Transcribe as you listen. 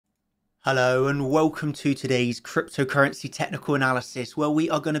Hello and welcome to today's cryptocurrency technical analysis, where we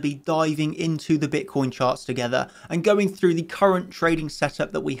are going to be diving into the Bitcoin charts together and going through the current trading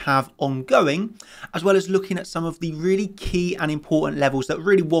setup that we have ongoing, as well as looking at some of the really key and important levels that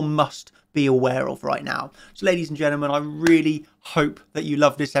really one must be aware of right now. So ladies and gentlemen, I really hope that you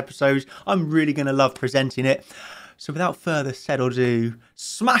love this episode. I'm really going to love presenting it. So without further said or do,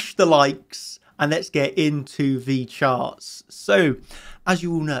 smash the likes and let's get into the charts. So as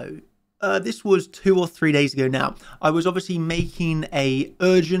you all know, this was 2 or 3 days ago now. I was obviously making a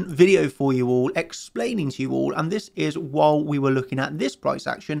urgent video for you all, explaining to you all, and this is while we were looking at this price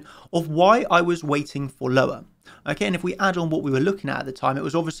action of why I was waiting for lower. Okay, and if we add on what we were looking at the time, it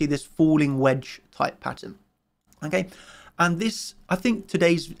was obviously this falling wedge type pattern. Okay, and this, I think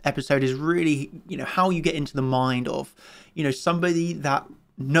today's episode is really, how you get into the mind of, somebody that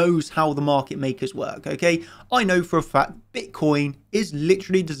knows how the market makers work. Okay, I know for a fact Bitcoin is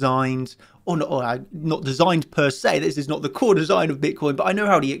literally designed, or not designed per se, this is not the core design of Bitcoin, but I know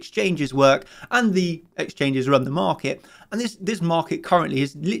how the exchanges work and the exchanges run the market, and this market currently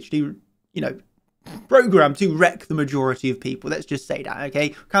is literally programmed to wreck the majority of people. Let's just say that.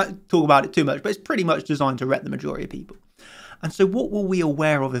 Okay, can't talk about it too much, but it's pretty much designed to wreck the majority of people. And so what were we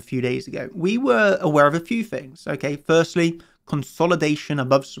aware of a few days ago? We were aware of a few things. Okay, firstly, consolidation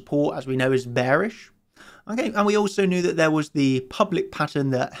above support, as we know, is bearish. Okay, and we also knew that there was the public pattern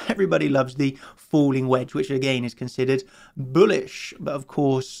that everybody loves, the falling wedge, which again is considered bullish. But of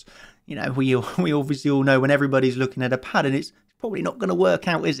course, we obviously all know when everybody's looking at a pattern, it's probably not going to work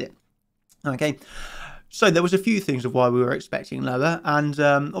out, is it? Okay, so there was a few things of why we were expecting lower, and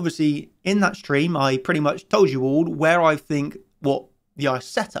obviously in that stream I pretty much told you all where I think what the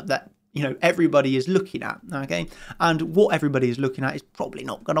setup that everybody is looking at. Okay, and what everybody is looking at is probably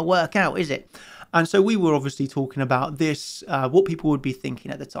not going to work out, is it? And so we were obviously talking about this, what people would be thinking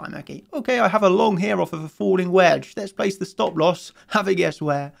at the time. Okay, I have a long here off of a falling wedge. Let's place the stop loss. Have a guess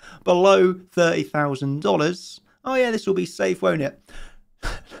where? Below $30,000. Oh yeah, this will be safe, won't it?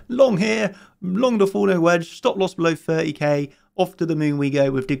 Long here, long the falling wedge, stop loss below 30k. Off to the moon we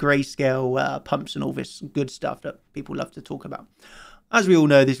go with the grayscale pumps and all this good stuff that people love to talk about. As we all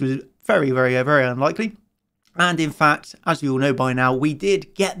know, this was very, very, very unlikely. And in fact, as you all know by now, we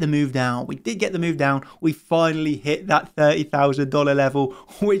did get the move down. We finally hit that $30,000 level,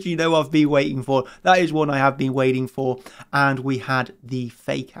 which I've been waiting for. That is one I have been waiting for. And we had the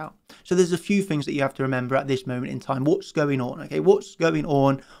fake out. So there's a few things that you have to remember at this moment in time. What's going on? Okay, what's going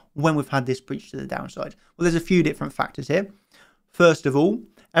on when we've had this breach to the downside? Well, there's a few different factors here. First of all,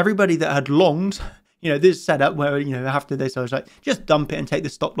 everybody that had longed, this setup where, after this, I was like, just dump it and take the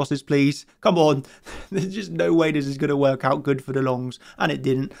stop losses, please. Come on. There's just no way this is going to work out good for the longs. And it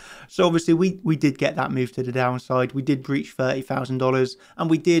didn't. So obviously we did get that move to the downside. We did breach $30,000 and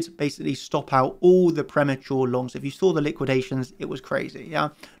we did basically stop out all the premature longs. If you saw the liquidations, it was crazy. Yeah.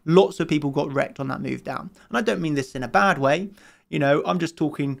 Lots of people got wrecked on that move down. And I don't mean this in a bad way. I'm just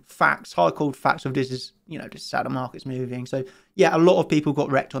talking facts, hard cold facts of this is, this is how the market's moving. So yeah, a lot of people got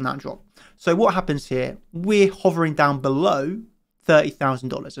wrecked on that drop. So what happens here? We're hovering down below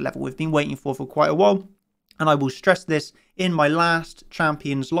 $30,000, a level we've been waiting for quite a while. And I will stress this in my last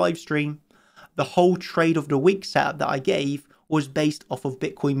Champions live stream. The whole trade of the week setup that I gave was based off of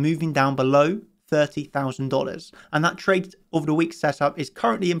Bitcoin moving down below $30,000, and that trade of the week setup is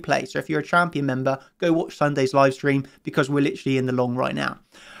currently in place. So if you're a champion member, go watch Sunday's live stream because we're literally in the long right now.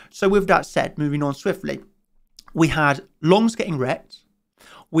 So with that said, moving on swiftly, we had longs getting wrecked.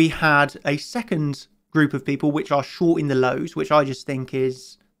 We had a second group of people which are shorting the lows, which I just think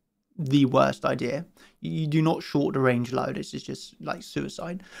is the worst idea. You do not short the range low. This is just like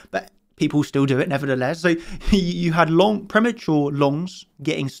suicide, but people still do it nevertheless. So you had premature longs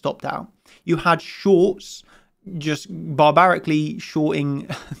getting stopped out. You had shorts just barbarically shorting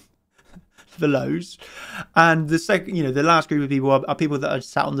the lows, and the second, the last group of people are people that are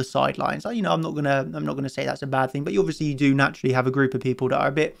sat on the sidelines. I'm not gonna say that's a bad thing, but obviously you do naturally have a group of people that are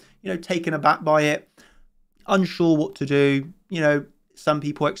a bit, taken aback by it, unsure what to do. Some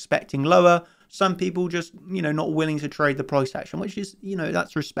people expecting lower, some people just, not willing to trade the price action, which is,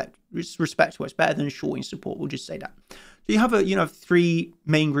 that's respectable. It's better than shorting support. We'll just say that. So you have three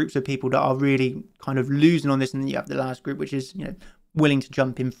main groups of people that are really kind of losing on this, and then you have the last group, which is, willing to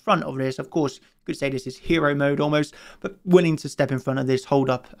jump in front of this. Of course, you could say this is hero mode almost, but willing to step in front of this, hold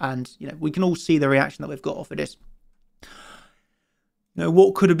up, and, we can all see the reaction that we've got off of this.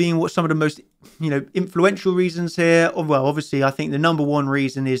 what could have been what some of the most, influential reasons here? Well, obviously, I think the number one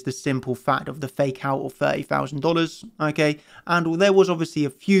reason is the simple fact of the fake out of $30,000. Okay. And there was obviously a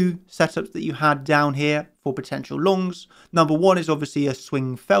few setups that you had down here for potential longs. Number one is obviously a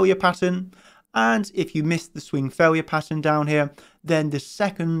swing failure pattern. And if you missed the swing failure pattern down here, then the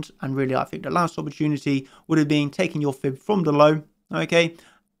second, and really I think the last opportunity, would have been taking your fib from the low, okay,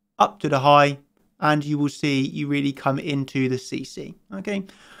 up to the high, and you will see you really come into the CC, okay?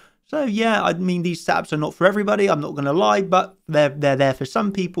 So yeah, I mean, these setups are not for everybody, I'm not going to lie, but they're there for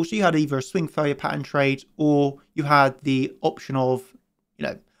some people. So you had either a swing failure pattern trade, or you had the option of,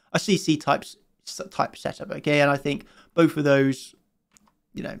 a CC type setup, okay? And I think both of those,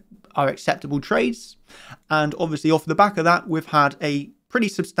 are acceptable trades. And obviously off the back of that, we've had a pretty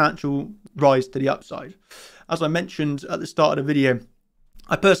substantial rise to the upside. As I mentioned at the start of the video,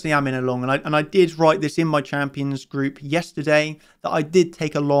 I personally am in a long, and I did write this in my champions group yesterday that I did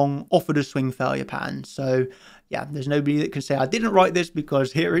take a long off of the swing failure pattern. So yeah, there's nobody that can say I didn't write this,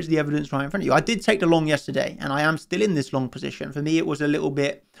 because here is the evidence right in front of you. I did take the long yesterday, and I am still in this long position. For me, it was a little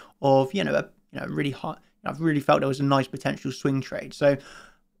bit of, really hot. I've really felt there was a nice potential swing trade. So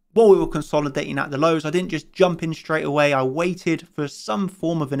while we were consolidating at the lows, I didn't just jump in straight away. I waited for some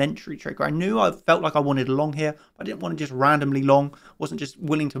form of an entry trigger. I felt like I wanted a long here. I didn't want to just randomly long. Wasn't just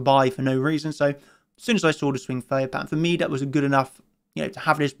willing to buy for no reason. So as soon as I saw the swing failure pattern, for me, that was a good enough, to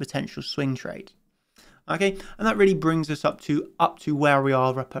have this potential swing trade. Okay, and that really brings us up to where we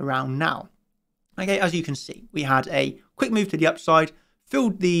are up around now. Okay, as you can see, we had a quick move to the upside,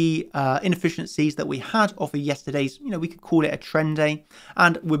 filled the inefficiencies that we had off of yesterday's, we could call it a trend day,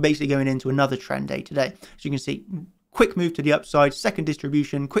 and we're basically going into another trend day today. So you can see, quick move to the upside, second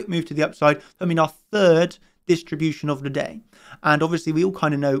distribution, quick move to the upside, our third distribution of the day. And obviously we all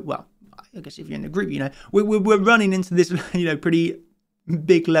kind of know, well, I guess if you're in the group, we're running into this, pretty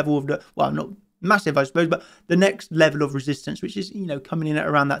big level of the, well, not massive, I suppose, but the next level of resistance, which is, coming in at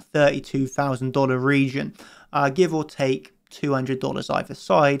around that $32,000 region, give or take $200 either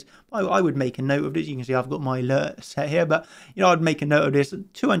side. I would make a note of this. You can see I've got my alert set here, but I'd make a note of this.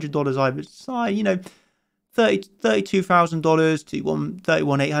 $200 either side. $32,000 to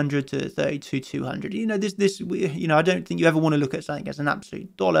 $31,800 to $32,200. I don't think you ever want to look at something as an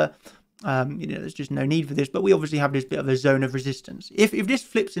absolute dollar. There's just no need for this. But we obviously have this bit of a zone of resistance. If this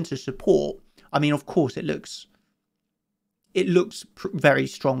flips into support, I mean, of course, it looks very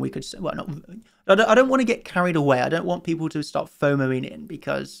strong. We could say, well, not. I don't want to get carried away. I don't want people to start FOMOing in,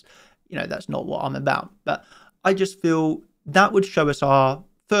 because that's not what I'm about. But I just feel that would show us our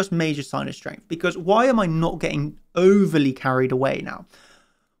first major sign of strength. Because why am I not getting overly carried away now?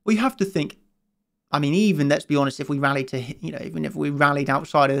 We have to think. I mean, even, let's be honest, if we rallied to, even if we rallied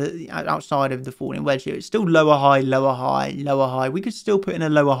outside of the falling wedge here, it's still lower high, lower high, lower high. We could still put in a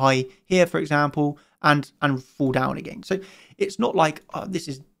lower high here, for example, and fall down again. So it's not like, oh, this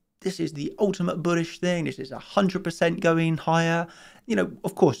is the ultimate bullish thing. This is 100% going higher.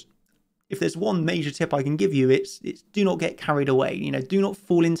 Of course, if there's one major tip I can give you, it's do not get carried away. Do not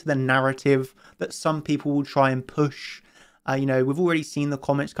fall into the narrative that some people will try and push. We've already seen the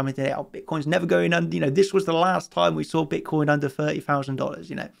comments coming today. Oh, Bitcoin's never going under. This was the last time we saw Bitcoin under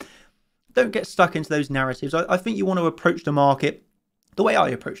 $30,000. Don't get stuck into those narratives. I think you want to approach the market the way I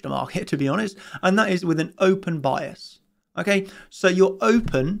approach the market, to be honest, and that is with an open bias. Okay, so you're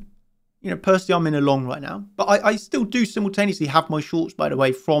open. Personally, I'm in a long right now, but I still do simultaneously have my shorts, by the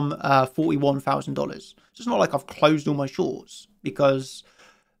way, from $41,000. So it's not like I've closed all my shorts, because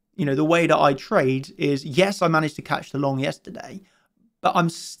the way that I trade is, yes, I managed to catch the long yesterday, but I'm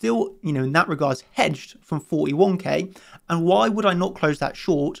still, in that regards, hedged from 41k. And why would I not close that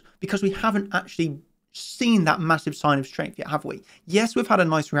short? Because we haven't actually seen that massive sign of strength yet, have we? Yes, we've had a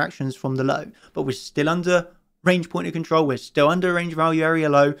nice reactions from the low, but we're still under range point of control. We're still under range value area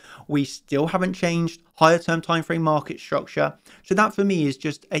low. We still haven't changed higher term time frame market structure. So that for me is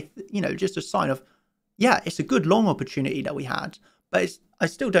just a, just a sign of, yeah, it's a good long opportunity that we had, but I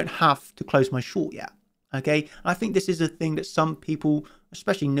still don't have to close my short yet. Okay. And I think this is a thing that some people,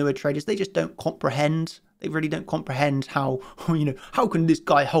 especially newer traders, they just don't comprehend. They really don't comprehend how, how can this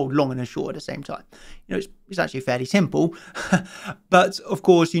guy hold long and a short at the same time? It's actually fairly simple. But of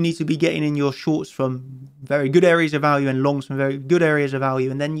course, you need to be getting in your shorts from very good areas of value and longs from very good areas of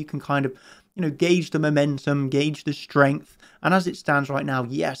value. And then you can kind of, gauge the momentum, gauge the strength. And as it stands right now,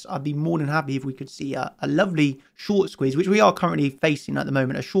 yes, I'd be more than happy if we could see a lovely short squeeze, which we are currently facing at the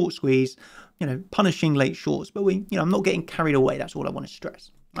moment, a short squeeze, punishing late shorts. But I'm not getting carried away. That's all I want to stress.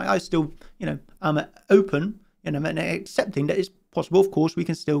 I still, I'm open, and accepting that it's possible. Of course, we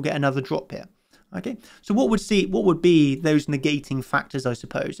can still get another drop here. Okay, so what would be those negating factors, I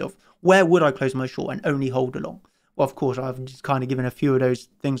suppose, of where would I close my short and only hold along? Well, of course, I've just kind of given a few of those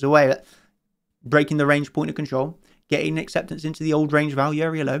things away. Breaking the range point of control, getting acceptance into the old range value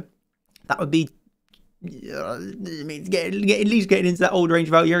area low, that would be, I mean, at least getting into that old range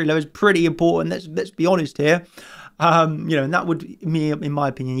value area low is pretty important. Let's be honest here. And that would, in my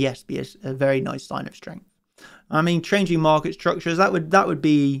opinion, yes, be a very nice sign of strength. I mean, changing market structures, that would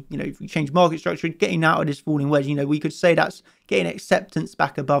be, if we change market structure, getting out of this falling wedge, we could say that's getting acceptance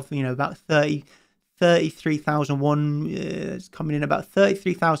back above, about 33,001, it's coming in about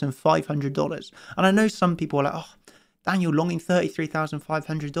 $33,500. And I know some people are like, oh, Daniel, longing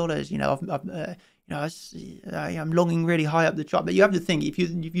 $33,500, I'm longing really high up the chart. But you have to think, if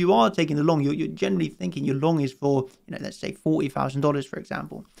you are taking the long, you're generally thinking your long is for, let's say $40,000, for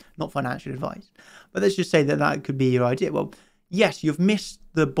example, not financial advice. But let's just say that could be your idea. Well, yes, you've missed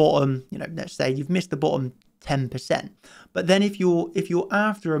the bottom, let's say you've missed the bottom 10%. But then if you're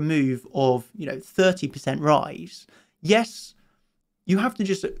after a move of, 30% rise, yes, you have to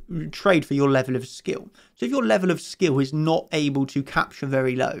just trade for your level of skill. So if your level of skill is not able to capture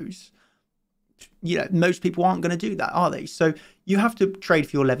very lows, most people aren't going to do that, are they? So you have to trade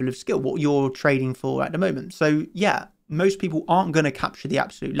for your level of skill, what you're trading for at the moment. So yeah, most people aren't going to capture the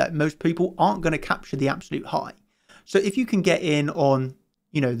absolute low. Most people aren't going to capture the absolute high. So if you can get in on,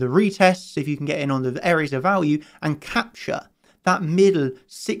 the retests, if you can get in on the areas of value and capture that middle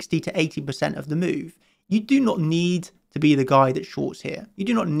 60 to 80% of the move, you do not need to be the guy that shorts here. You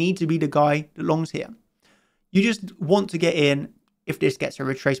do not need to be the guy that longs here. You just want to get in if this gets a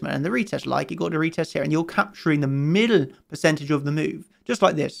retracement and the retest, like you got the retest here, and you're capturing the middle percentage of the move, just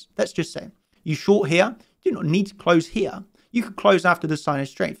like this. Let's just say you short here, you do not need to close here. You could close after the sign of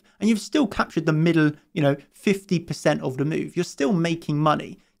strength, and you've still captured the middle, 50% of the move. You're still making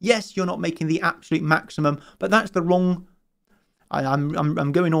money. Yes, you're not making the absolute maximum, but that's the wrong.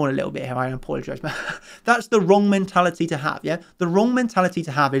 I'm going on a little bit here. I apologize, but that's the wrong mentality to have. Yeah, the wrong mentality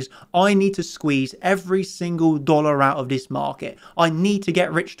to have is I need to squeeze every single dollar out of this market. I need to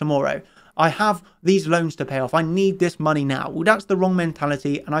get rich tomorrow. I have these loans to pay off. I need this money now. Well, that's the wrong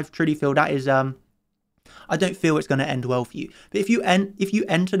mentality, and I truly feel that is I don't feel it's going to end well for you. But if you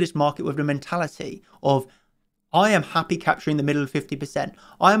enter this market with the mentality of I am happy capturing the middle of 50%.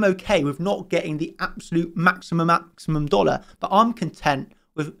 I am okay with not getting the absolute maximum dollar, but I'm content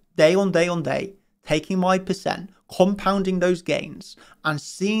with day on day, taking my percent, compounding those gains, and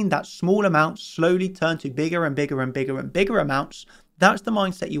seeing that small amount slowly turn to bigger and bigger and bigger and bigger amounts. That's the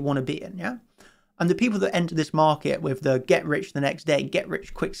mindset you want to be in, yeah? And the people that enter this market with the get rich the next day, get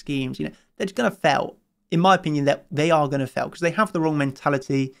rich quick schemes, they're just going to fail. In my opinion, that they are going to fail because they have the wrong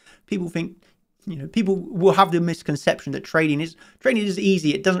mentality. People think, people will have the misconception that trading is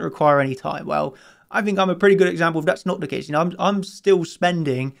easy. It doesn't require any time. Well, I think I'm a pretty good example if that's not the case. I'm still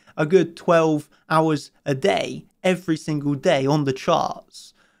spending a good 12 hours a day, every single day on the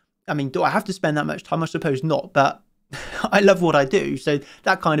charts. I mean, do I have to spend that much time? I suppose not, but I love what I do. So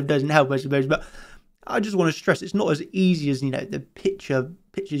that kind of doesn't help, I suppose. But I just want to stress it's not as easy as, the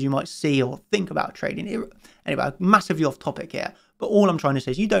pictures you might see or think about trading. Anyway, massively off topic here. But all I'm trying to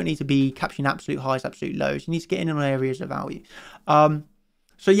say is you don't need to be capturing absolute highs, absolute lows. You need to get in on areas of value.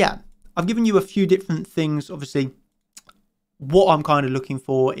 So yeah, I've given you a few different things, obviously, what I'm kind of looking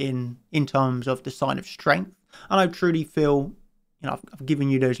for in terms of the sign of strength. And I truly feel, I've given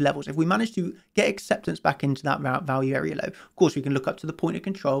you those levels. If we manage to get acceptance back into that value area low, of course, we can look up to the point of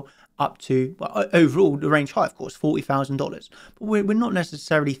control, up to, well, overall, the range high, of course, $40,000. But we're not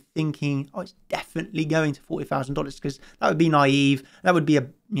necessarily thinking, oh, it's definitely going to $40,000 because that would be naive. That would be a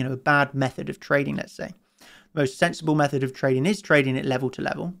bad method of trading, let's say. The most sensible method of trading is trading it level to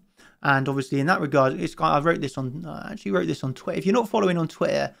level. And obviously, in that regard, I wrote this on Twitter. If you're not following on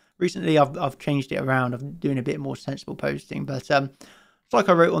Twitter, recently I've changed it around. I'm doing a bit more sensible posting. But it's like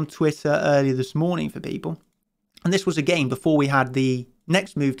I wrote on Twitter earlier this morning for people. And this was again before we had the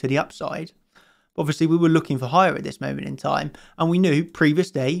next move to the upside. Obviously, we were looking for higher at this moment in time. And we knew previous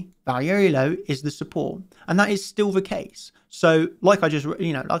day, value area low is the support. And that is still the case. So like I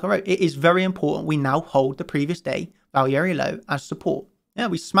wrote, it is very important we now hold the previous day, value area low as support. Yeah,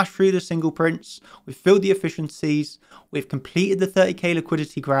 we smashed through the single prints, we've filled the efficiencies, we've completed the 30k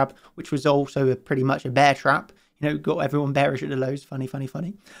liquidity grab, which was also pretty much a bear trap. Got everyone bearish at the lows, funny.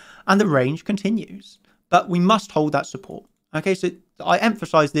 And the range continues. But we must hold that support. Okay, so I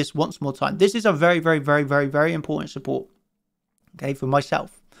emphasize this once more time. This is a very, very, very, very, very important support, okay, for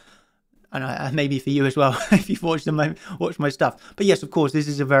myself. and maybe for you as well if you've watched my stuff. But yes, of course, this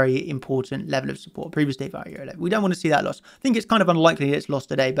is a very important level of support. Previous day value level. We don't want to see that loss. I think it's kind of unlikely that it's lost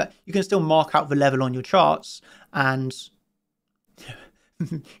today, but you can still mark out the level on your charts and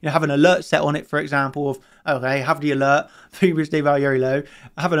have an alert set on it, for example, of, okay, have the alert, previous day value very low,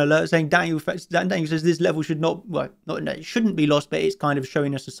 have an alert saying Daniel says this level should not, well, it shouldn't be lost, but it's kind of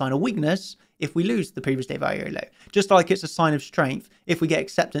showing us a sign of weakness if we lose the previous day value very low. Just like it's a sign of strength if we get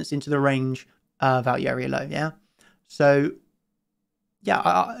acceptance into the range value area low, yeah? So,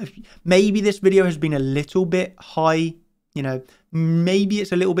 yeah, maybe this video has been a little bit high, maybe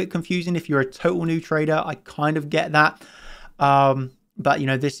it's a little bit confusing if you're a total new trader. I kind of get that. But,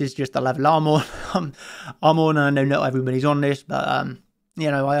 this is just the level I'm on. I'm on, and I know not everybody's on this, but,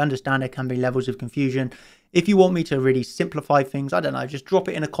 I understand there can be levels of confusion. If you want me to really simplify things, I don't know, just drop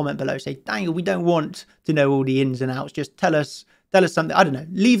it in a comment below. Say, Daniel, we don't want to know all the ins and outs. Just tell us something. I don't know.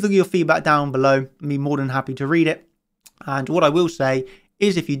 Leave your feedback down below. I'd be more than happy to read it. And what I will say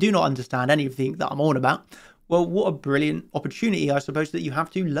is if you do not understand anything that I'm on about, well, what a brilliant opportunity, I suppose, that you have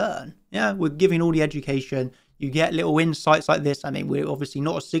to learn. Yeah, we're giving all the education. You get little insights like this. I mean, we're obviously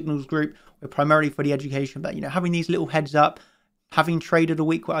not a signals group. We're primarily for the education. But, having these little heads up, having traded a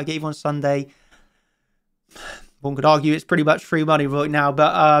week what I gave on Sunday, one could argue it's pretty much free money right now.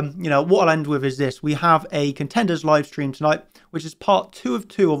 But, what I'll end with is this. We have a contenders live stream tonight, which is part 2 of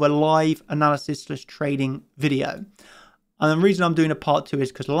 2 of a live analysis / trading video. And the reason I'm doing a part 2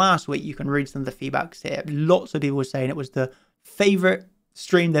 is because last week, you can read some of the feedbacks here. Lots of people were saying it was the favorite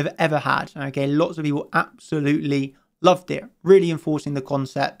stream they've ever had. Okay, lots of people absolutely loved it, really enforcing the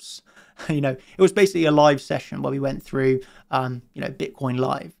concepts. It was basically a live session where we went through Bitcoin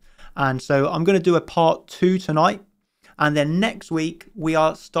live. And so I'm going to do a part 2 tonight, and then next week we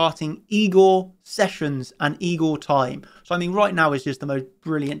are starting Igor sessions and Igor time. So I mean, right now is just the most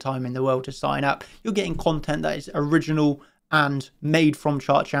brilliant time in the world to sign up. You're getting content that is original and made from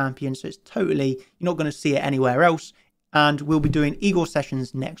Chart Champions, so it's totally, you're not going to see it anywhere else. And we'll be doing Igor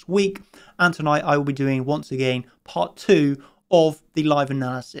sessions next week. And tonight I will be doing, once again, part 2 of the live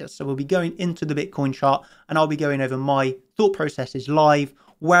analysis. So we'll be going into the Bitcoin chart, and I'll be going over my thought processes live,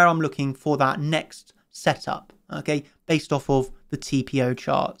 where I'm looking for that next setup, okay, based off of the TPO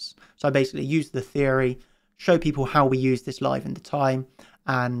charts. So I basically use the theory, show people how we use this live in the time,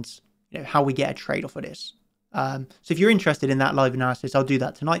 and how we get a trade off of this. So if you're interested in that live analysis, I'll do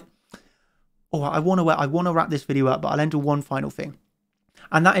that tonight. Oh, I want to wrap this video up, but I'll end with one final thing.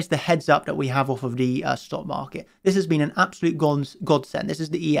 And that is the heads up that we have off of the stock market. This has been an absolute godsend. This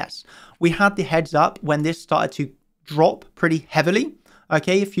is the ES. We had the heads up when this started to drop pretty heavily,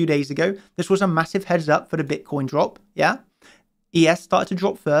 okay, a few days ago. This was a massive heads up for the Bitcoin drop, yeah? ES started to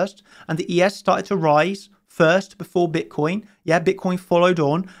drop first, and the ES started to rise first before Bitcoin. Yeah, Bitcoin followed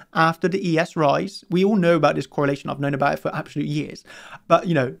on after the ES rise. We all know about this correlation. I've known about it for absolute years. But,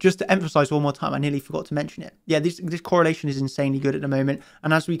 just to emphasize one more time, I nearly forgot to mention it. Yeah, this correlation is insanely good at the moment.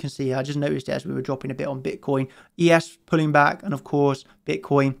 And as we can see, I just noticed as we were dropping a bit on Bitcoin, ES pulling back, and of course,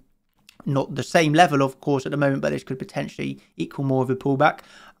 Bitcoin, not the same level, of course, at the moment, but this could potentially equal more of a pullback.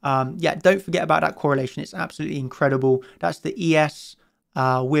 Yeah, don't forget about that correlation. It's absolutely incredible. That's the ES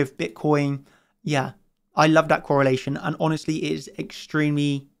with Bitcoin. Yeah, I love that correlation, and honestly, it is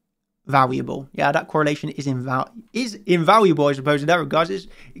extremely valuable. Yeah, that correlation is invaluable, I suppose, in that regard,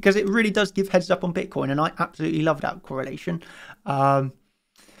 because it really does give heads up on Bitcoin, and I absolutely love that correlation. Yeah,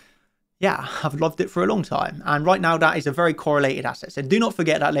 I've loved it for a long time, and right now that is a very correlated asset. So do not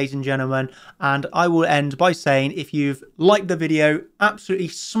forget that, ladies and gentlemen, and I will end by saying, if you've liked the video, absolutely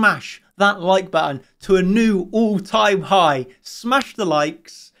smash that like button to a new all-time high. Smash the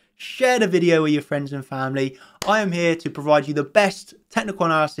likes. Share the video with your friends and family. I am here to provide you the best technical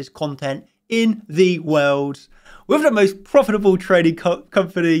analysis content in the world, with the most profitable trading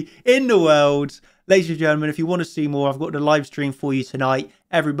company in the world. Ladies and gentlemen, if you want to see more, I've got the live stream for you tonight.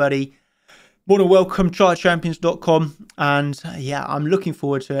 Everybody, more than welcome, chartchampions.com. And yeah, I'm looking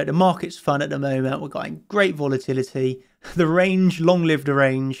forward to it. The market's fun at the moment. We're getting great volatility. The range, long live the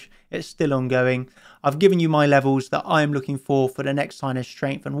range. It's still ongoing. I've given you my levels that I'm looking for the next sign of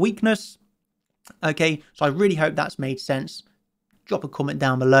strength and weakness. Okay, so I really hope that's made sense. Drop a comment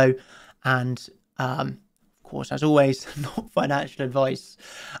down below. And of course, as always, not financial advice.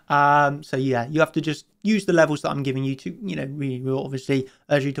 So yeah, you have to just use the levels that I'm giving you to, we will obviously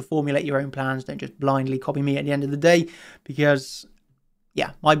urge you to formulate your own plans. Don't just blindly copy me at the end of the day, because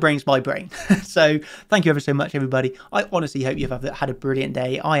yeah, my brain's my brain. So thank you ever so much, everybody. I honestly hope you've had a brilliant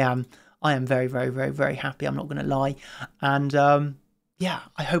day. I am very, very, very, very happy. I'm not going to lie. And yeah,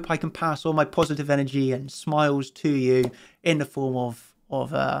 I hope I can pass all my positive energy and smiles to you in the form of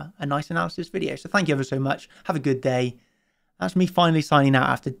of a nice analysis video. So thank you ever so much. Have a good day. That's me finally signing out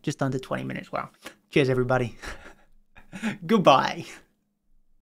after just under 20 minutes. Wow. Cheers, everybody. Goodbye.